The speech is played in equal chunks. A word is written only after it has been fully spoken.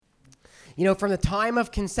From the time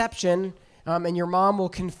of conception, and your mom will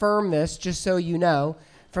confirm this just so you know,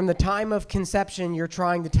 from the time of conception, you're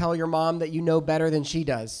trying to tell your mom that you know better than she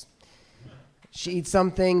does. She eats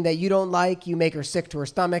something that you don't like, you make her sick to her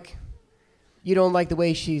stomach. You don't like the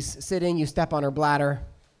way she's sitting, you step on her bladder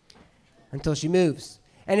until she moves.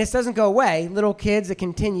 And this doesn't go away. Little kids, it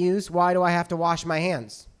continues. Why do I have to wash my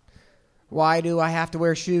hands? Why do I have to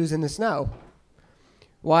wear shoes in the snow?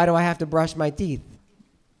 Why do I have to brush my teeth?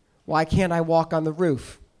 Why can't I walk on the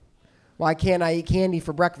roof? Why can't I eat candy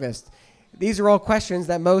for breakfast? These are all questions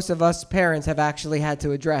that most of us parents have actually had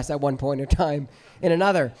to address at one point in time and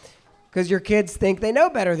another, because your kids think they know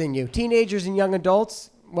better than you. Teenagers and young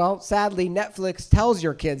adults, well, sadly, Netflix tells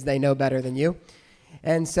your kids they know better than you,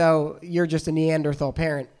 and so you're just a Neanderthal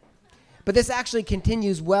parent. But this actually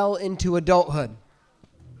continues well into adulthood.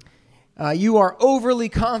 You are overly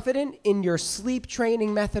confident in your sleep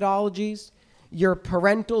training methodologies, your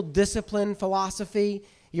parental discipline philosophy,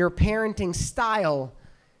 your parenting style,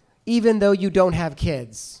 even though you don't have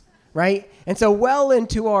kids, right? And so well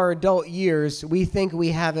into our adult years, we think we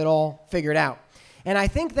have it all figured out. And I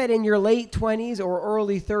think that in your late 20s or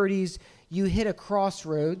early 30s, you hit a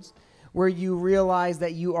crossroads where you realize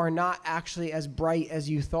that you are not actually as bright as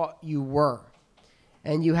you thought you were.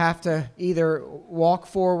 And you have to either walk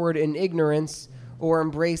forward in ignorance or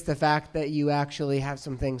embrace the fact that you actually have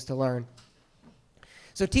some things to learn.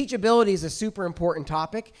 So teachability is a super important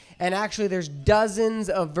topic, and actually there's dozens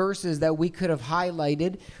of verses that we could have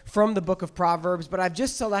highlighted from the book of Proverbs, but I've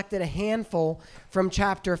just selected a handful from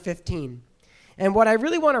chapter 15. And what I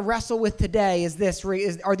really want to wrestle with today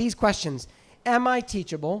are these questions. Am I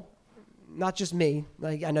teachable? Not just me.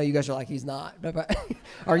 Like, I know you guys are like, he's not. But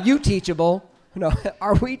are you teachable? No.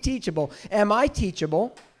 Are we teachable? Am I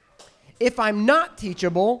teachable? If I'm not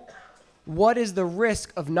teachable, what is the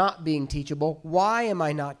risk of not being teachable? Why am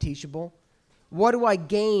I not teachable? What do I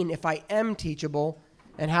gain if I am teachable?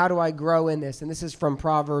 And how do I grow in this? And this is from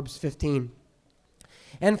Proverbs 15.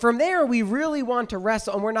 And from there, we really want to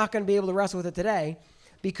wrestle, and we're not going to be able to wrestle with it today,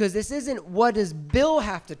 because this isn't what does Bill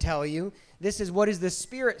have to tell you. This is what is the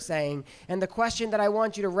Spirit saying. And the question that I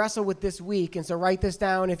want you to wrestle with this week, and so write this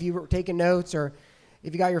down if you were taking notes or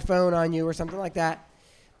if you got your phone on you or something like that.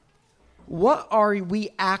 What are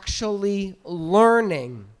we actually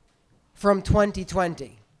learning from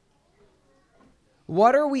 2020?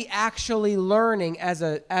 What are we actually learning as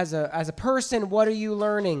a person? What are you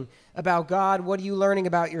learning about God? What are you learning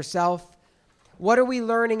about yourself? What are we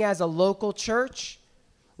learning as a local church?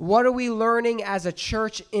 What are we learning as a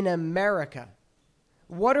church in America?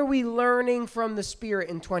 What are we learning from the Spirit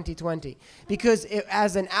in 2020? Because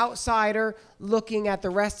as an outsider looking at the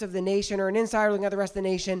rest of the nation, or an insider looking at the rest of the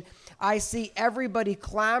nation, I see everybody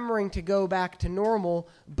clamoring to go back to normal,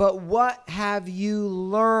 but what have you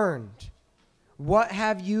learned? What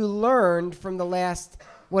have you learned from the last,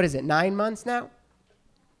 9 months now?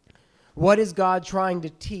 What is God trying to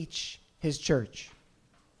teach his church?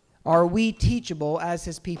 Are we teachable as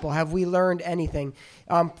his people? Have we learned anything?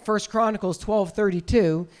 1 Chronicles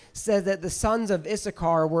 12:32 says that the sons of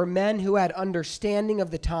Issachar were men who had understanding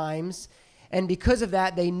of the times, and because of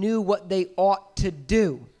that, they knew what they ought to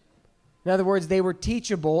do. In other words, they were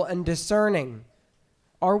teachable and discerning.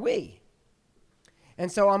 Are we?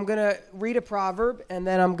 And so I'm going to read a proverb, and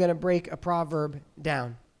then I'm going to break a proverb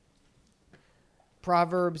down.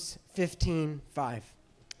 Proverbs 15:5.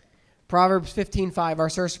 Proverbs 15:5, our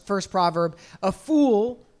first proverb. A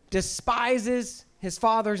fool despises his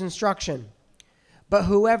father's instruction, but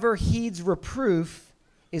whoever heeds reproof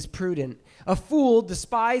is prudent. A fool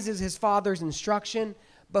despises his father's instruction,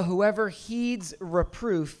 but whoever heeds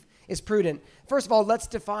reproof is prudent. First of all, let's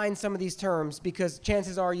define some of these terms, because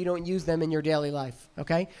chances are you don't use them in your daily life,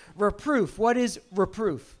 okay? Reproof. What is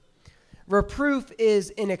reproof? Reproof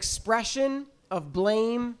is an expression of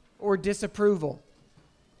blame or disapproval.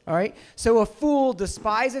 All right? So a fool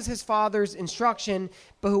despises his father's instruction,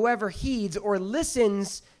 but whoever heeds or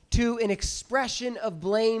listens to an expression of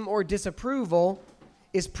blame or disapproval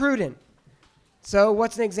is prudent. So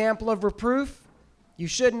what's an example of reproof? You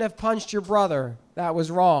shouldn't have punched your brother. That was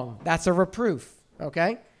wrong. That's a reproof,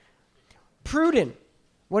 okay? Prudent.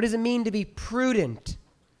 What does it mean to be prudent?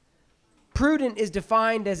 Prudent is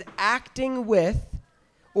defined as acting with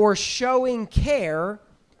or showing care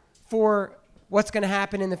for what's going to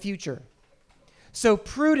happen in the future. So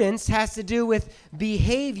prudence has to do with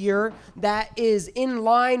behavior that is in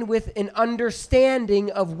line with an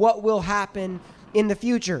understanding of what will happen in the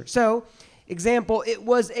future. So, example, it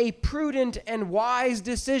was a prudent and wise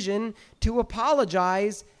decision to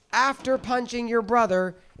apologize after punching your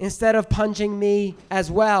brother instead of punching me as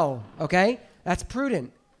well, okay? That's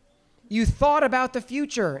prudent. You thought about the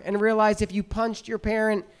future and realized if you punched your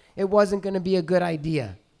parent, it wasn't going to be a good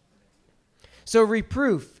idea. So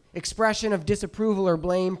reproof, expression of disapproval or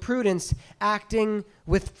blame. Prudence, acting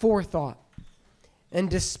with forethought. And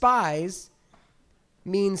despise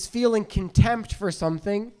means feeling contempt for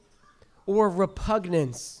something or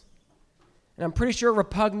repugnance. And I'm pretty sure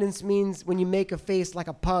repugnance means when you make a face like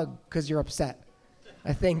a pug because you're upset.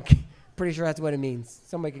 I think. Pretty sure that's what it means.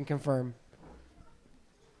 Somebody can confirm.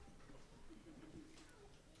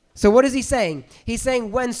 So what is he saying? He's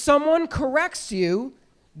saying when someone corrects you,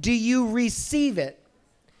 do you receive it?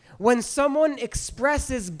 When someone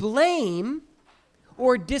expresses blame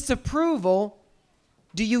or disapproval,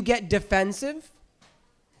 do you get defensive?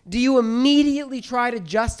 Do you immediately try to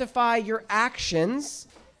justify your actions?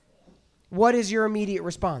 What is your immediate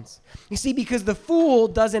response? You see, because the fool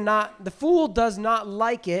does not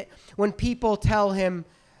like it when people tell him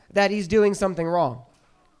that he's doing something wrong.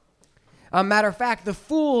 Matter of fact, the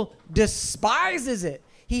fool despises it.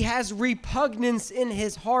 He has repugnance in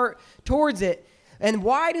his heart towards it. And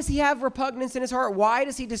why does he have repugnance in his heart? Why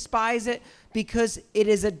does he despise it? Because it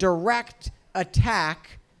is a direct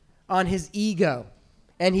attack on his ego,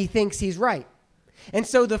 and he thinks he's right. And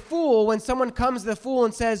so the fool, when someone comes to the fool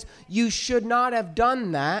and says, you should not have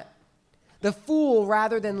done that, the fool,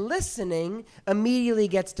 rather than listening, immediately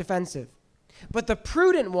gets defensive. But the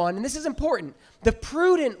prudent one, and this is important, the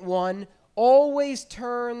prudent one always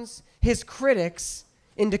turns his critics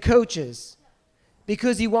into coaches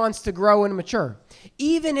because he wants to grow and mature.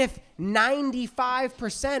 Even if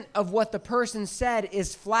 95% of what the person said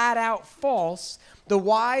is flat out false, the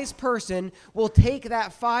wise person will take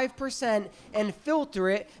that 5% and filter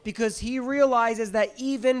it because he realizes that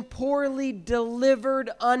even poorly delivered,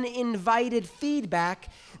 uninvited feedback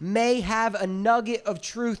may have a nugget of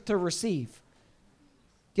truth to receive.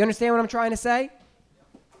 Do you understand what I'm trying to say?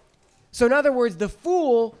 So in other words, the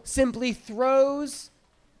fool simply throws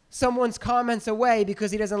someone's comments away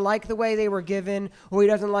because he doesn't like the way they were given or he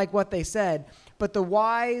doesn't like what they said. But the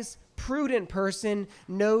wise, prudent person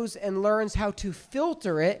knows and learns how to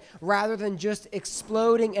filter it rather than just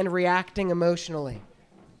exploding and reacting emotionally.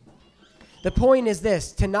 The point is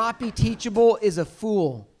this: to not be teachable is a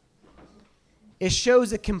fool. It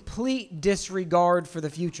shows a complete disregard for the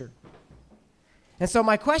future. And so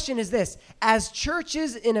my question is this: as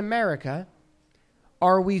churches in America,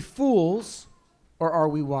 are we fools or are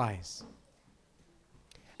we wise?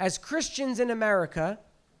 As Christians in America,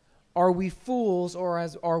 are we fools or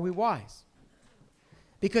are we wise?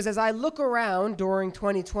 Because as I look around during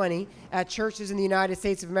 2020 at churches in the United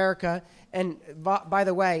States of America, and by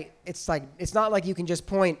the way, it's not like you can just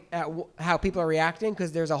point at how people are reacting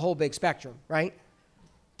because there's a whole big spectrum, right,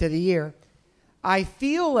 to the year. I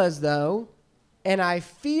feel as though, and I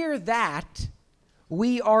fear that,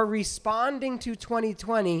 we are responding to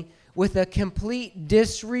 2020 with a complete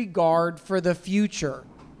disregard for the future,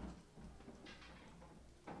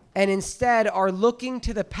 and instead are looking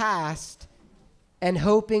to the past and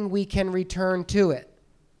hoping we can return to it.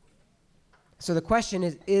 So the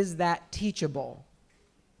question is that teachable?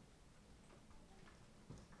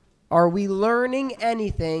 Are we learning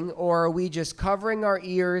anything, or are we just covering our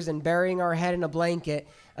ears and burying our head in a blanket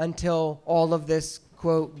until all of this,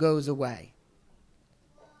 quote, goes away?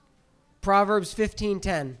 Proverbs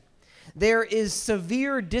 15:10. There is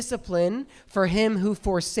severe discipline for him who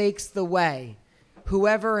forsakes the way.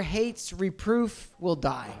 Whoever hates reproof will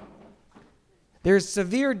die. There's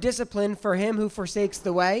severe discipline for him who forsakes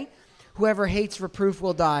the way. Whoever hates reproof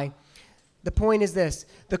will die. The point is this: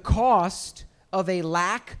 the cost of a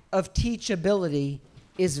lack of teachability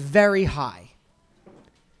is very high.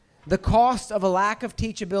 The cost of a lack of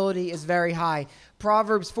teachability is very high.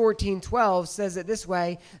 Proverbs 14:12 says it this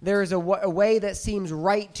way: there is a way that seems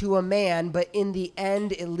right to a man, but in the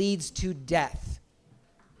end it leads to death.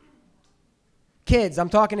 Kids, I'm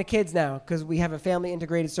talking to kids now because we have a family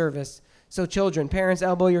integrated service. So children, parents,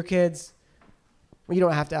 elbow your kids. Well, you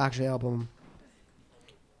don't have to actually elbow them.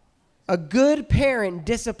 A good parent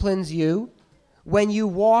disciplines you when you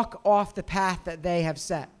walk off the path that they have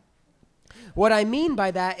set. What I mean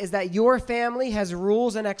by that is that your family has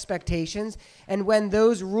rules and expectations, and when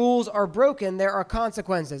those rules are broken, there are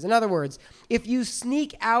consequences. In other words, if you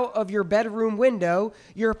sneak out of your bedroom window,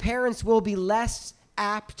 your parents will be less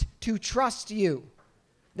apt to trust you.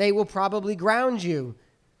 They will probably ground you.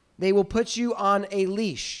 They will put you on a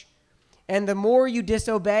leash. And the more you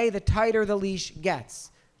disobey, the tighter the leash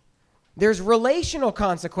gets. There's relational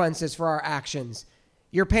consequences for our actions.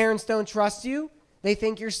 Your parents don't trust you. They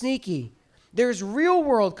think you're sneaky. There's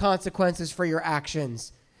real-world consequences for your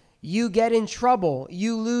actions. You get in trouble.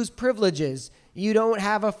 You lose privileges. You don't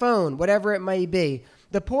have a phone, whatever it may be.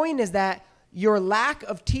 The point is that your lack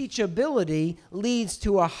of teachability leads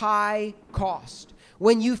to a high cost.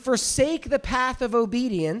 When you forsake the path of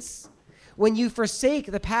obedience, when you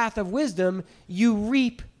forsake the path of wisdom, you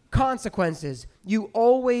reap consequences. You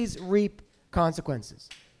always reap consequences.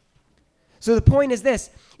 So the point is this: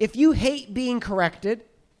 if you hate being corrected,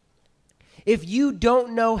 if you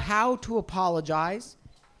don't know how to apologize,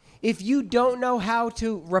 if you don't know how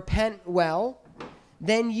to repent well,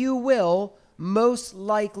 then you will most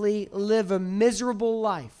likely live a miserable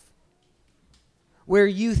life where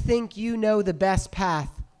you think you know the best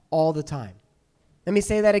path all the time. Let me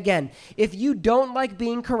say that again. If you don't like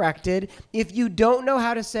being corrected, if you don't know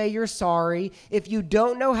how to say you're sorry, if you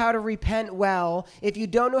don't know how to repent well, if you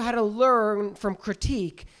don't know how to learn from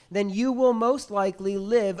critique, then you will most likely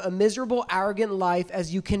live a miserable, arrogant life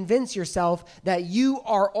as you convince yourself that you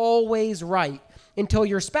are always right until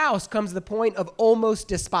your spouse comes to the point of almost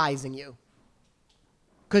despising you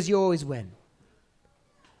because you always win.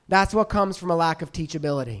 That's what comes from a lack of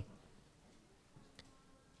teachability.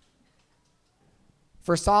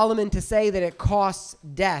 For Solomon to say that it costs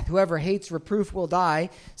death, whoever hates reproof will die,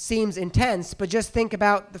 seems intense, but just think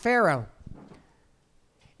about the Pharaoh.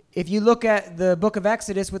 If you look at the book of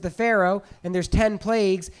Exodus with the Pharaoh, and there's 10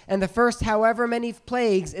 plagues, and the first however many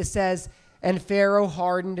plagues, it says, and Pharaoh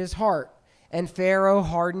hardened his heart, and Pharaoh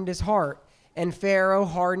hardened his heart, and Pharaoh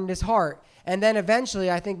hardened his heart. And then eventually,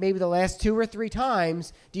 I think maybe the last 2 or 3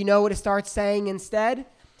 times, do you know what it starts saying instead?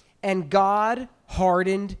 And God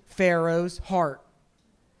hardened Pharaoh's heart.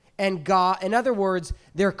 And God, in other words,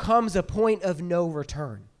 there comes a point of no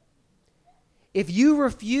return. If you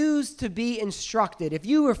refuse to be instructed, if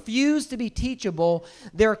you refuse to be teachable,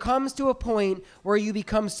 there comes to a point where you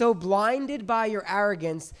become so blinded by your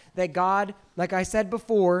arrogance that God, like I said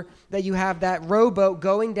before, that you have that rowboat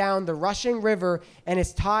going down the rushing river and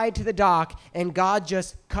it's tied to the dock, and God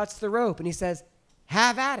just cuts the rope and he says,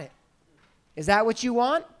 have at it. Is that what you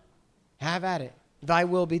want? Have at it. Thy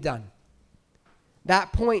will be done.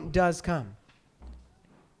 That point does come.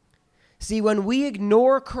 See, when we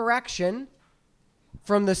ignore correction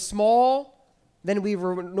from the small, then we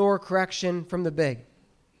ignore correction from the big.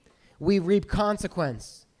 We reap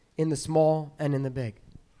consequence in the small and in the big.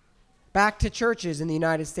 Back to churches in the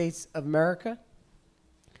United States of America.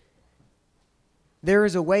 There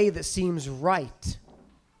is a way that seems right,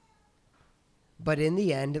 but in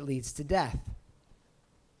the end it leads to death.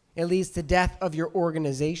 It leads to death of your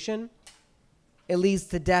organization. It leads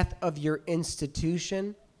to death of your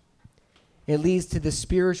institution. It leads to the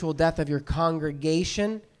spiritual death of your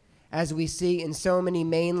congregation, as we see in so many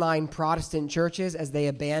mainline Protestant churches as they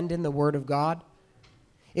abandon the Word of God.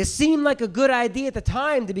 It seemed like a good idea at the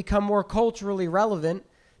time to become more culturally relevant,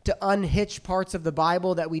 to unhitch parts of the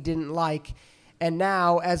Bible that we didn't like. And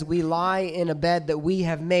now, as we lie in a bed that we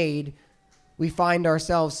have made, we find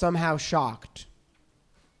ourselves somehow shocked.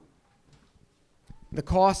 The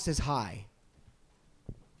cost is high.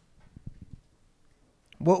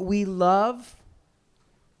 What we love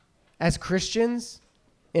as Christians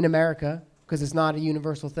in America, because it's not a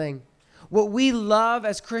universal thing, what we love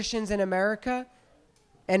as Christians in America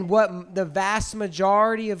and what the vast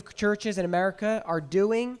majority of churches in America are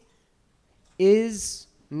doing is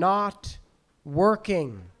not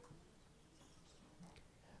working.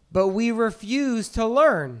 But we refuse to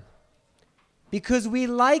learn because we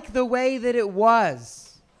like the way that it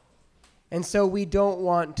was. And so we don't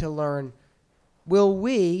want to learn. Will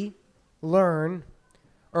we learn,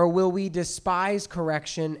 or will we despise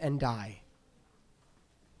correction and die?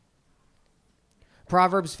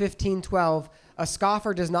 Proverbs 15:12, a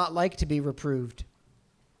scoffer does not like to be reproved.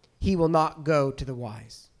 He will not go to the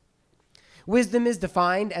wise. Wisdom is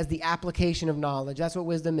defined as the application of knowledge. That's what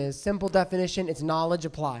wisdom is. Simple definition, it's knowledge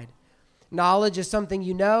applied. Knowledge is something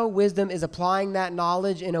you know. Wisdom is applying that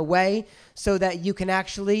knowledge in a way so that you can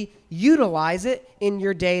actually utilize it in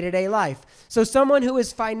your day-to-day life. So someone who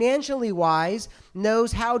is financially wise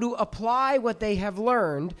knows how to apply what they have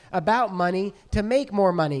learned about money to make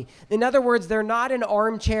more money. In other words, they're not an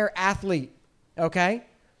armchair athlete, okay?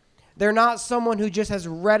 They're not someone who just has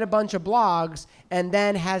read a bunch of blogs and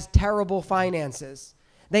then has terrible finances.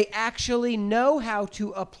 They actually know how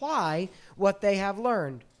to apply what they have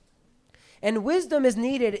learned. And wisdom is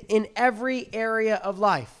needed in every area of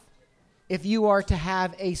life if you are to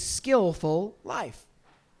have a skillful life.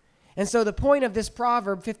 And so the point of this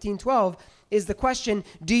proverb, 15:12, is the question,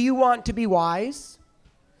 do you want to be wise?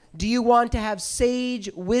 Do you want to have sage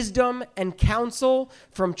wisdom and counsel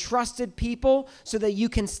from trusted people so that you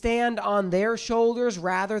can stand on their shoulders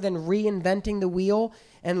rather than reinventing the wheel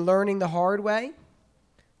and learning the hard way?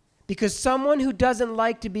 Because someone who doesn't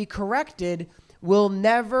like to be corrected will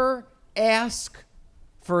never ask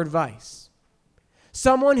for advice.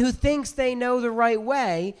 Someone who thinks they know the right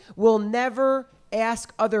way will never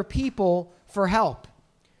ask other people for help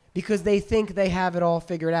because they think they have it all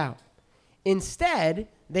figured out. Instead,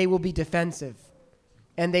 they will be defensive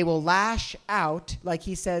and they will lash out, like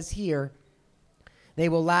he says here, they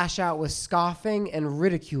will lash out with scoffing and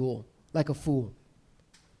ridicule like a fool.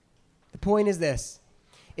 The point is this: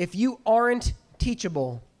 if you aren't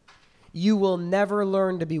teachable, you will never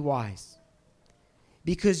learn to be wise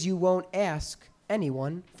because you won't ask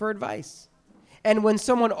anyone for advice. And when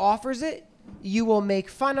someone offers it, you will make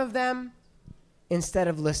fun of them instead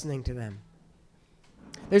of listening to them.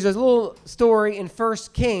 There's a little story in 1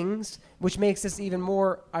 Kings, which makes this even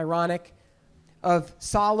more ironic, of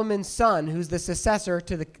Solomon's son, who's the successor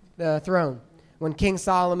to the throne. When King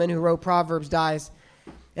Solomon, who wrote Proverbs, dies,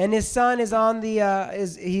 and his son is on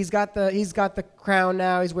he's got the crown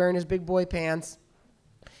now. He's wearing his big boy pants,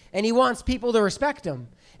 and he wants people to respect him.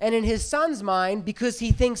 And in his son's mind, because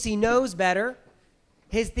he thinks he knows better,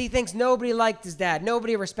 he thinks nobody liked his dad,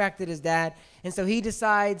 nobody respected his dad, and so he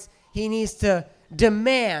decides he needs to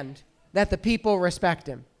demand that the people respect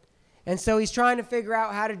him. And so he's trying to figure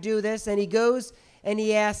out how to do this, and he goes and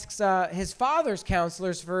he asks his father's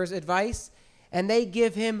counselors for his advice, and they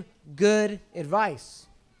give him good advice.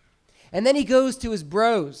 And then he goes to his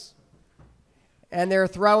bros, and they're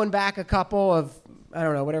throwing back a couple of, I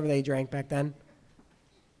don't know, whatever they drank back then,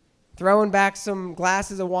 throwing back some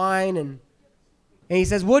glasses of wine, and he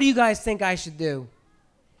says, "What do you guys think I should do?"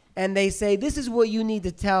 And they say, "This is what you need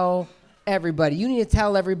to tell everybody. You need to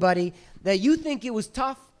tell everybody that you think it was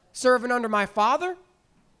tough serving under my father.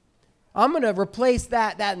 I'm going to replace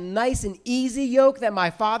that nice and easy yoke that my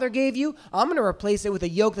father gave you. I'm going to replace it with a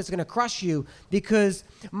yoke that's going to crush you because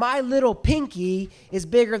my little pinky is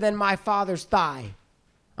bigger than my father's thigh.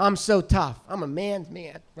 I'm so tough. I'm a man's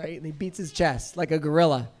man," right? And he beats his chest like a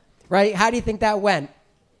gorilla, right? How do you think that went?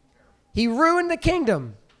 He ruined the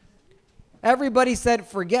kingdom. Everybody said,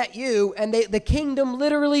 "Forget you," and the kingdom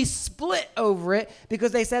literally split over it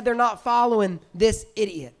because they said they're not following this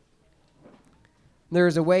idiot. There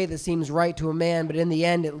is a way that seems right to a man, but in the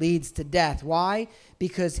end it leads to death. Why?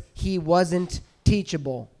 Because he wasn't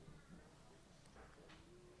teachable.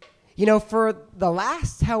 You know, for the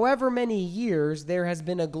last however many years, there has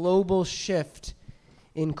been a global shift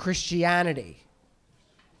in Christianity.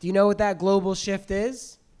 Do you know what that global shift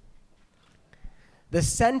is? The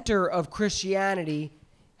center of Christianity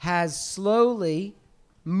has slowly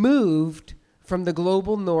moved from the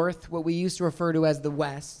global north, what we used to refer to as the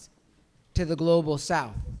West, to the global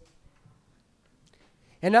south.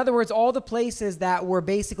 In other words, all the places that were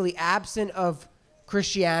basically absent of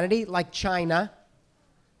Christianity, like China,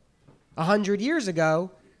 100 years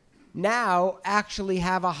ago, now actually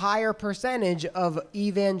have a higher percentage of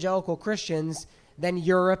evangelical Christians than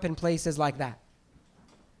Europe and places like that.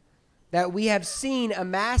 That we have seen a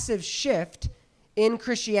massive shift in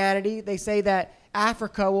Christianity. They say that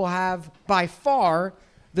Africa will have by far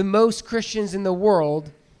the most Christians in the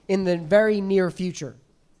world in the very near future.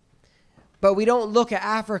 But we don't look at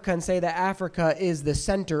Africa and say that Africa is the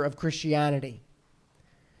center of Christianity.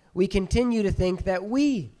 We continue to think that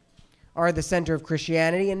we are the center of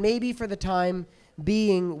Christianity, and maybe for the time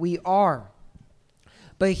being we are.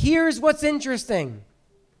 But here's what's interesting.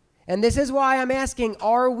 And this is why I'm asking,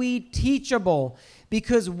 are we teachable?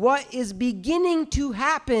 Because what is beginning to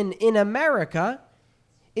happen in America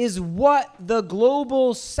is what the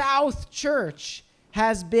global South Church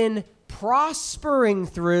has been prospering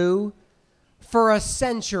through for a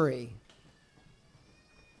century.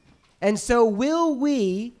 And so will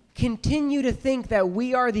we continue to think that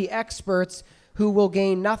we are the experts who will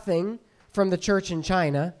gain nothing from the church in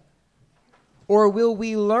China? Or will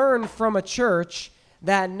we learn from a church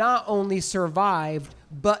that not only survived,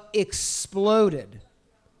 but exploded?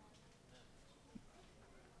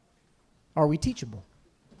 Are we teachable?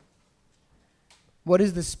 What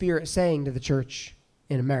is the Spirit saying to the church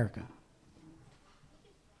in America?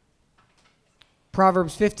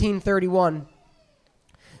 Proverbs 15:31.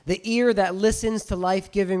 The ear that listens to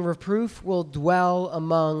life-giving reproof will dwell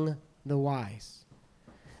among the wise.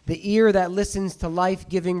 The ear that listens to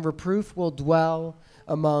life-giving reproof will dwell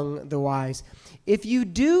among the wise. If you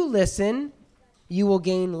do listen, you will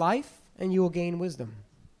gain life and you will gain wisdom.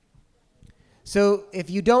 So if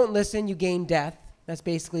you don't listen, you gain death. That's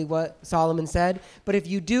basically what Solomon said. But if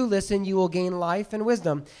you do listen, you will gain life and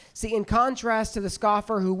wisdom. See, in contrast to the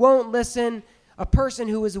scoffer who won't listen, A person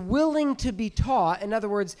who is willing to be taught, in other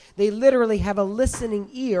words, they literally have a listening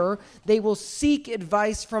ear, they will seek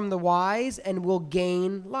advice from the wise and will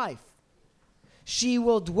gain life. She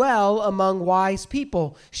will dwell among wise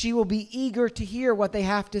people. She will be eager to hear what they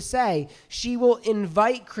have to say. She will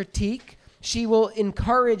invite critique. She will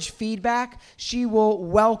encourage feedback. She will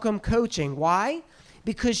welcome coaching. Why?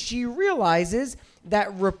 Because she realizes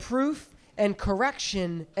that reproof and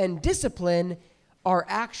correction and discipline are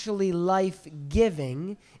actually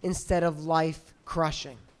life-giving instead of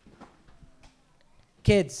life-crushing.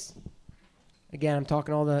 Kids, again, I'm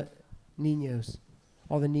talking all the niños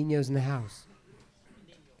in the house.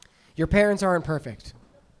 Your parents aren't perfect.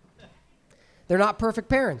 They're not perfect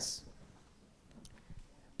parents.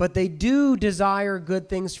 But they do desire good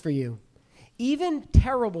things for you. Even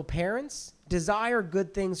terrible parents desire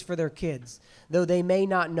good things for their kids, though they may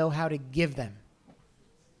not know how to give them.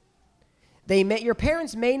 Your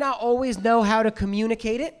parents may not always know how to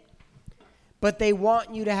communicate it, but they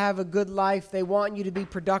want you to have a good life. They want you to be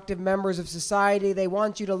productive members of society. They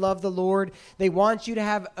want you to love the Lord. They want you to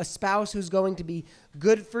have a spouse who's going to be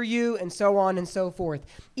good for you, and so on and so forth.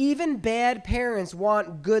 Even bad parents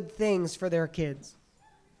want good things for their kids.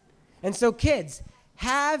 And so kids,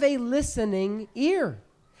 have a listening ear.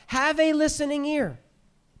 Have a listening ear.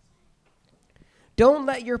 Don't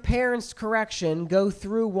let your parents' correction go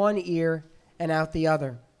through one ear and out the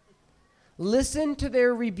other. Listen to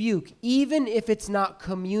their rebuke, even if it's not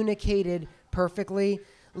communicated perfectly.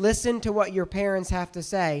 Listen to what your parents have to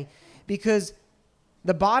say, because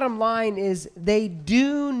the bottom line is they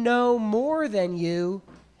do know more than you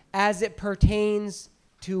as it pertains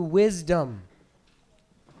to wisdom.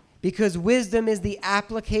 Because wisdom is the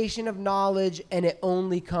application of knowledge, and it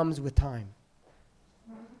only comes with time.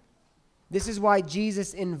 This is why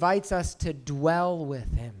Jesus invites us to dwell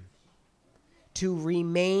with him, to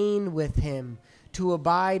remain with him, to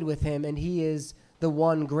abide with him, and he is the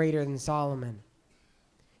one greater than Solomon.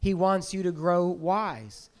 He wants you to grow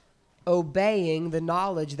wise, obeying the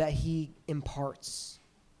knowledge that he imparts,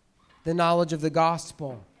 the knowledge of the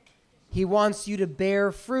gospel. He wants you to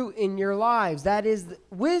bear fruit in your lives. That is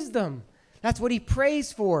wisdom. That's what he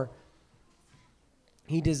prays for.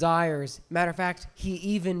 He desires. Matter of fact, he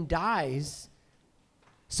even dies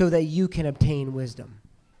so that you can obtain wisdom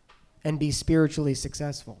and be spiritually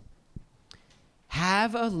successful.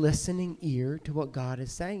 Have a listening ear to what God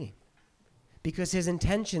is saying, because his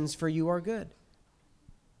intentions for you are good.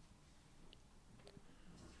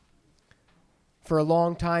 For a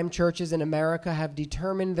long time, churches in America have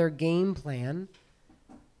determined their game plan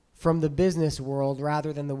from the business world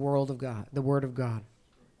rather than the world of God, the Word of God.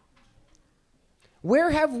 Where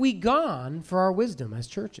have we gone for our wisdom as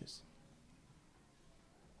churches?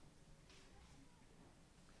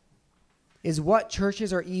 Is what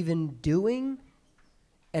churches are even doing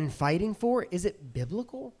and fighting for, is it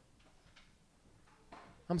biblical?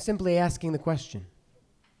 I'm simply asking the question.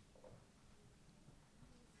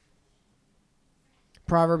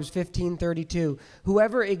 Proverbs 15:32,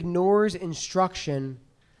 whoever ignores instruction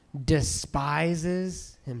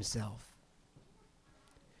despises himself.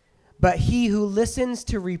 But he who listens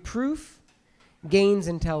to reproof gains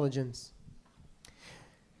intelligence.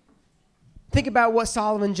 Think about what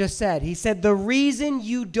Solomon just said. He said, the reason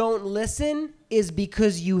you don't listen is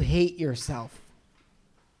because you hate yourself.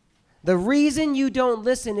 The reason you don't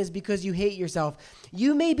listen is because you hate yourself.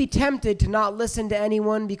 You may be tempted to not listen to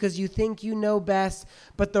anyone because you think you know best,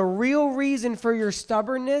 but the real reason for your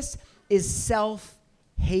stubbornness is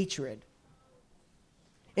self-hatred.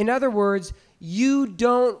 In other words, you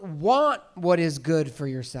don't want what is good for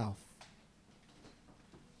yourself.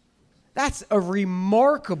 That's a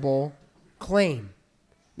remarkable claim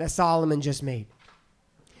that Solomon just made.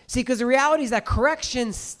 See, because the reality is that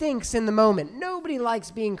correction stinks in the moment. Nobody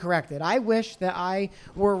likes being corrected. I wish that I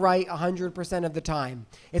were right 100% of the time.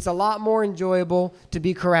 It's a lot more enjoyable to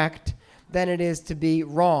be correct than it is to be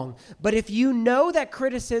wrong. But if you know that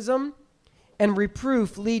criticism and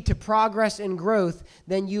reproof lead to progress and growth,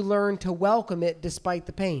 then you learn to welcome it despite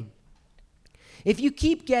the pain. If you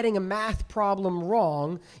keep getting a math problem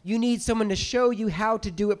wrong, you need someone to show you how to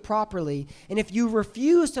do it properly. And if you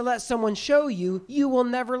refuse to let someone show you, you will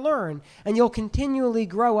never learn. And you'll continually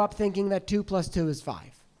grow up thinking that 2 + 2 is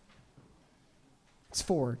 5. It's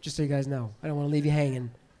 4, just so you guys know. I don't want to leave you hanging.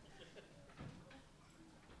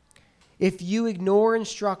 If you ignore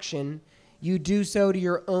instruction, you do so to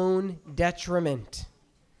your own detriment.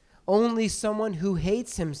 Only someone who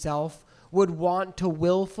hates himself would want to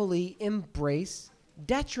willfully embrace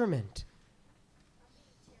detriment.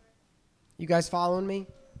 You guys following me?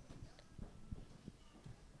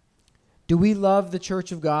 Do we love the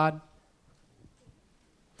church of God?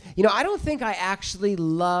 I don't think I actually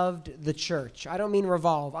loved the church. I don't mean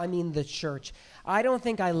Revolve. I mean the church. I don't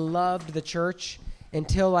think I loved the church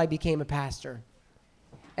until I became a pastor.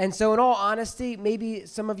 And so in all honesty, maybe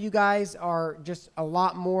some of you guys are just a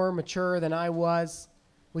lot more mature than I was,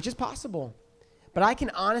 which is possible. But I can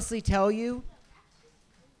honestly tell you,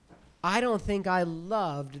 I don't think I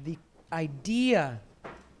loved the idea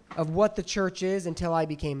of what the church is until I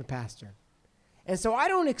became a pastor. And so I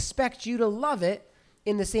don't expect you to love it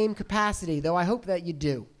in the same capacity, though I hope that you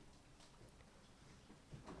do.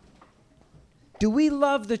 Do we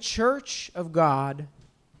love the church of God,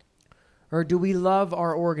 or do we love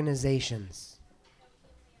our organizations?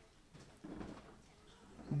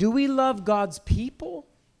 Do we love God's people,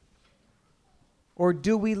 or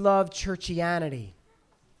do we love churchianity?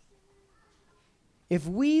 If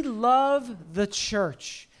we love the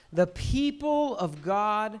church, the people of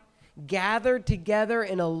God gathered together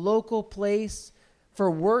in a local place for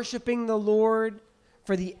worshiping the Lord,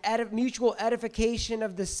 for the mutual edification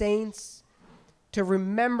of the saints, to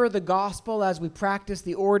remember the gospel as we practice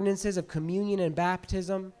the ordinances of communion and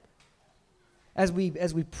baptism, as we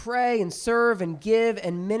pray and serve and give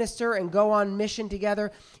and minister and go on mission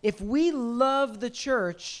together, if we love the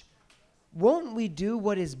church, won't we do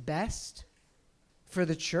what is best for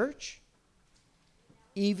the church,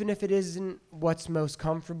 even if it isn't what's most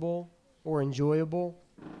comfortable or enjoyable?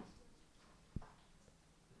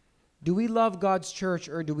 Do we love God's church,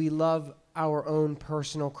 or do we love our own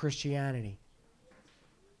personal Christianity?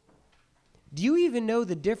 Do you even know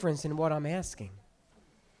the difference in what I'm asking?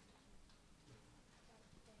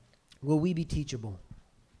 Will we be teachable?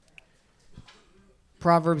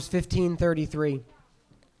 Proverbs 15:33.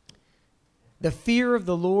 The fear of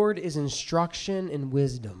the Lord is instruction and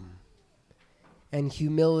wisdom, and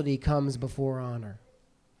humility comes before honor.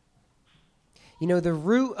 The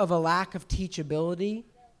root of a lack of teachability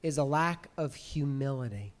is a lack of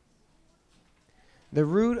humility. The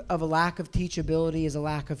root of a lack of teachability is a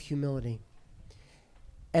lack of humility.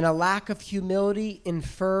 And a lack of humility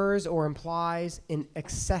infers or implies an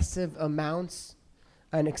excessive amount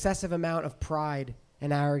of pride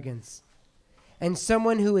and arrogance. And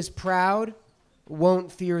someone who is proud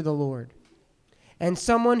won't fear the Lord. And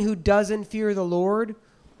someone who doesn't fear the Lord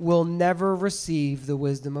will never receive the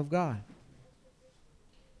wisdom of God.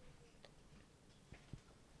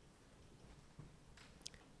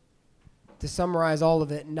 To summarize all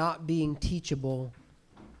of it, not being teachable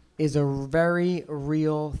is a very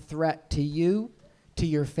real threat to you, to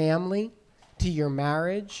your family, to your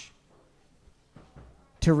marriage,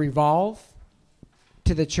 to Revolve,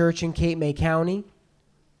 to the church in Cape May County,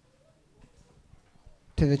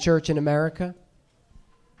 to the church in America.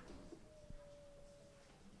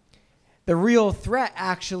 The real threat,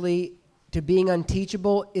 actually, to being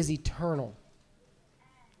unteachable is eternal.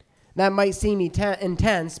 That might seem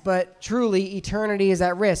intense, but truly eternity is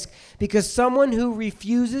at risk, because someone who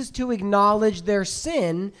refuses to acknowledge their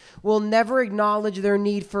sin will never acknowledge their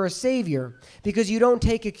need for a Savior, because you don't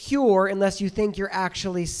take a cure unless you think you're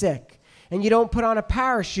actually sick, and you don't put on a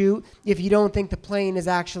parachute if you don't think the plane is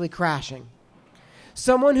actually crashing.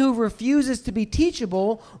 Someone who refuses to be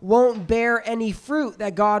teachable won't bear any fruit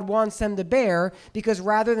that God wants them to bear, because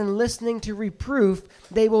rather than listening to reproof,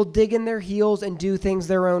 they will dig in their heels and do things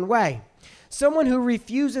their own way. Someone who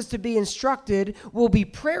refuses to be instructed will be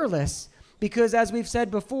prayerless, because as we've said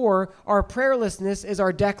before, our prayerlessness is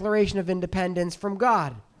our declaration of independence from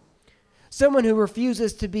God. Someone who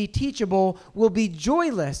refuses to be teachable will be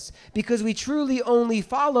joyless, because we truly only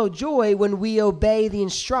follow joy when we obey the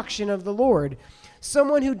instruction of the Lord.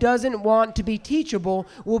 Someone who doesn't want to be teachable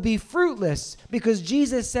will be fruitless, because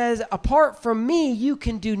Jesus says, apart from me, you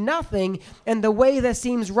can do nothing, and the way that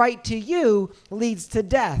seems right to you leads to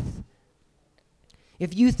death.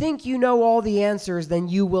 If you think you know all the answers, then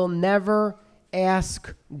you will never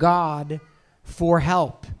ask God for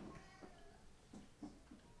help.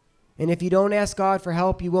 And if you don't ask God for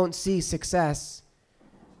help, you won't see success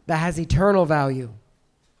that has eternal value,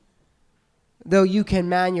 though you can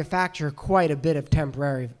manufacture quite a bit of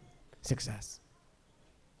temporary success.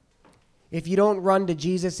 If you don't run to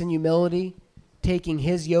Jesus in humility, taking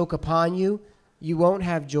his yoke upon you, you won't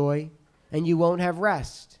have joy and you won't have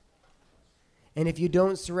rest. And if you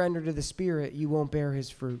don't surrender to the Spirit, you won't bear his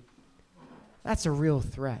fruit. That's a real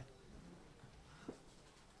threat.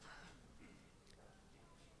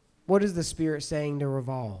 What is the Spirit saying to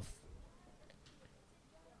Revolve?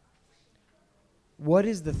 What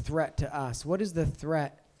is the threat to us? What is the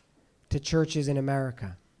threat to churches in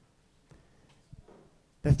America?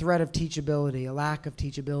 The threat of teachability, a lack of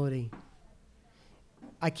teachability.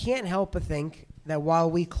 I can't help but think that while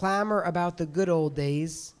we clamor about the good old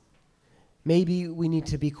days, Maybe we need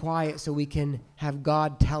to be quiet so we can have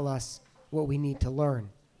God tell us what we need to learn.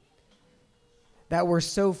 That we're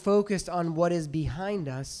so focused on what is behind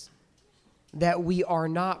us that we are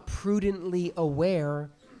not prudently aware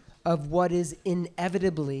of what is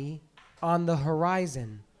inevitably on the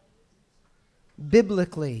horizon.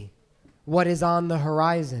 Biblically, what is on the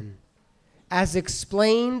horizon, as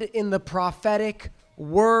explained in the prophetic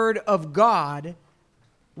word of God,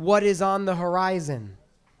 what is on the horizon,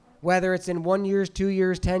 whether it's in 1 year, 2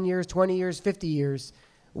 years, 10 years, 20 years, 50 years,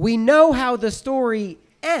 we know how the story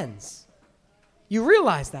ends. You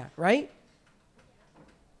realize that, right?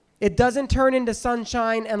 It doesn't turn into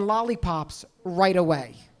sunshine and lollipops right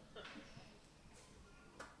away.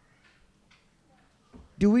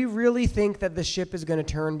 Do we really think that the ship is going to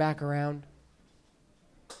turn back around?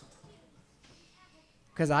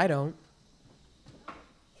 Because I don't.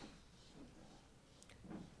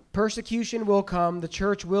 Persecution will come. The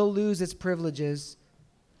church will lose its privileges.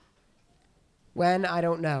 When? I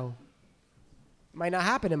don't know. Might not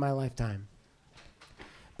happen in my lifetime.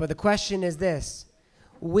 But the question is this: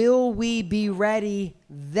 will we be ready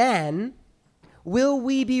then? Will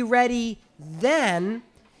we be ready then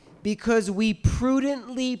because we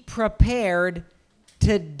prudently prepared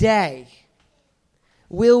today?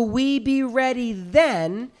 Will we be ready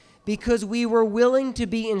then because we were willing to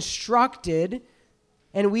be instructed,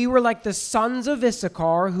 and we were like the sons of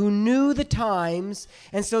Issachar who knew the times,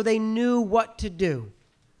 and so they knew what to do?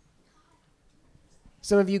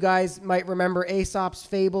 Some of you guys might remember Aesop's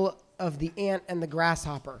fable of the ant and the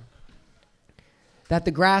grasshopper. That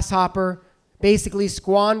the grasshopper basically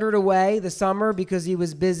squandered away the summer because he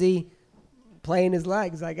was busy playing his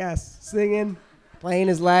legs, I guess. Singing, playing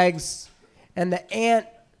his legs. And the ant,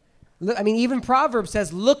 even Proverbs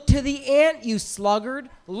says, look to the ant, you sluggard.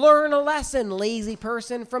 Learn a lesson, lazy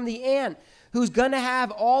person, from the ant, who's going to have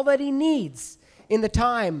all that he needs in the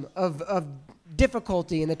time of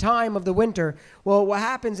difficulty, in the time of the winter. Well, what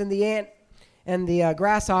happens in the ant and the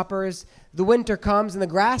grasshopper is the winter comes and the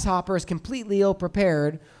grasshopper is completely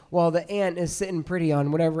ill-prepared while the ant is sitting pretty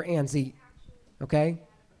on whatever ants eat, okay?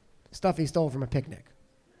 Stuff he stole from a picnic.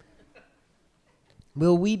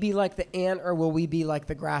 Will we be like the ant or will we be like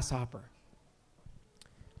the grasshopper?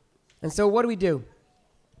 And so what do?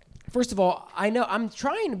 First of all, I know I'm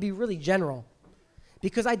trying to be really general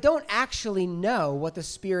because I don't actually know what the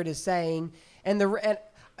Spirit is saying. And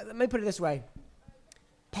let me put it this way.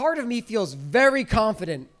 Part of me feels very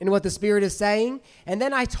confident in what the Spirit is saying, and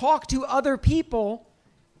then I talk to other people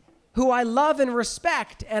who I love and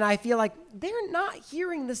respect, and I feel like they're not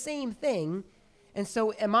hearing the same thing. And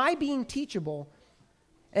so am I being teachable?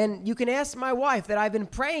 And you can ask my wife that I've been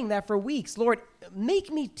praying that for weeks. Lord, make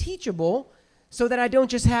me teachable so that I don't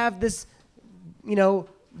just have this,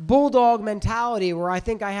 bulldog mentality where I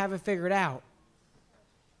think I have it figured out.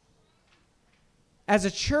 As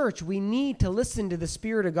a church, we need to listen to the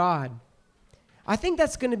Spirit of God. I think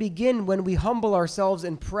that's going to begin when we humble ourselves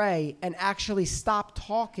and pray and actually stop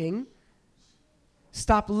talking,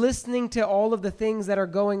 stop listening to all of the things that are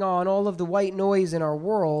going on, all of the white noise in our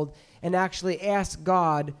world, and actually ask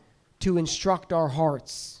God to instruct our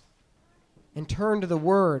hearts and turn to the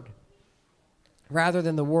Word rather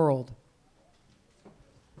than the world.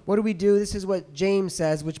 What do? This is what James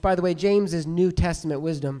says, which, by the way, James is New Testament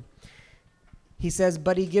wisdom. He says,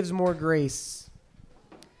 but he gives more grace.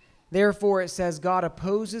 Therefore, it says, God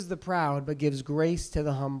opposes the proud, but gives grace to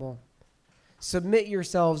the humble. Submit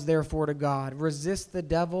yourselves, therefore, to God. Resist the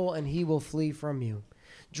devil, and he will flee from you.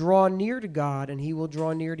 Draw near to God, and he will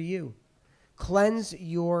draw near to you. Cleanse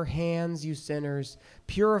your hands, you sinners.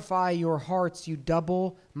 Purify your hearts, you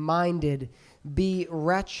double-minded. Be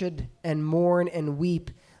wretched and mourn and weep.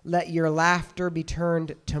 Let your laughter be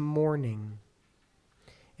turned to mourning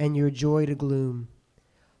and your joy to gloom.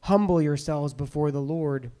 Humble yourselves before the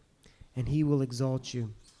Lord, and he will exalt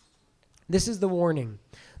you. This is the warning.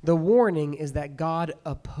 The warning is that God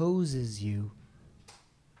opposes you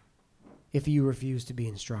if you refuse to be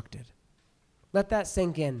instructed. Let that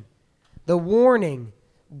sink in. The warning,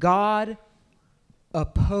 God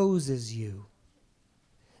opposes you.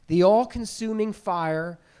 The all-consuming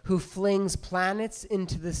fire who flings planets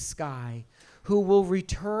into the sky, who will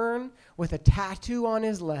return with a tattoo on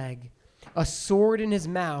his leg, a sword in his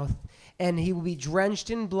mouth, and he will be drenched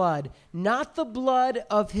in blood, not the blood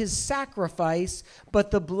of his sacrifice,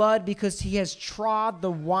 but the blood because he has trod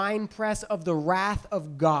the winepress of the wrath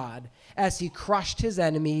of God as he crushed his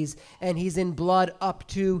enemies, and he's in blood up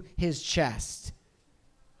to his chest.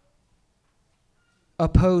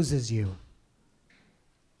 Opposes you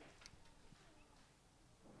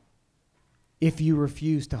if you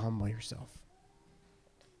refuse to humble yourself.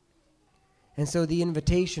 And so the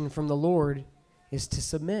invitation from the Lord is to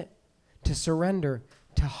submit, to surrender,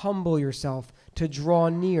 to humble yourself, to draw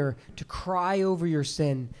near, to cry over your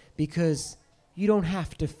sin, because you don't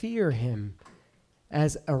have to fear him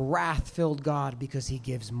as a wrath-filled God, because he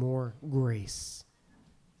gives more grace.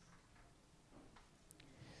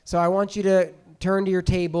 So I want you to turn to your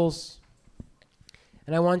tables,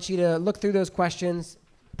 and I want you to look through those questions,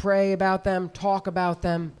 pray about them, talk about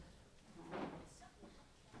them.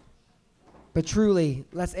 But truly,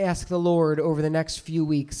 let's ask the Lord over the next few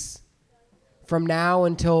weeks, from now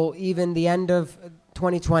until even the end of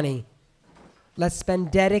 2020, let's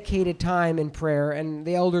spend dedicated time in prayer, and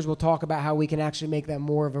the elders will talk about how we can actually make that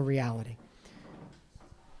more of a reality.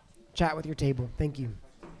 Chat with your table. Thank you.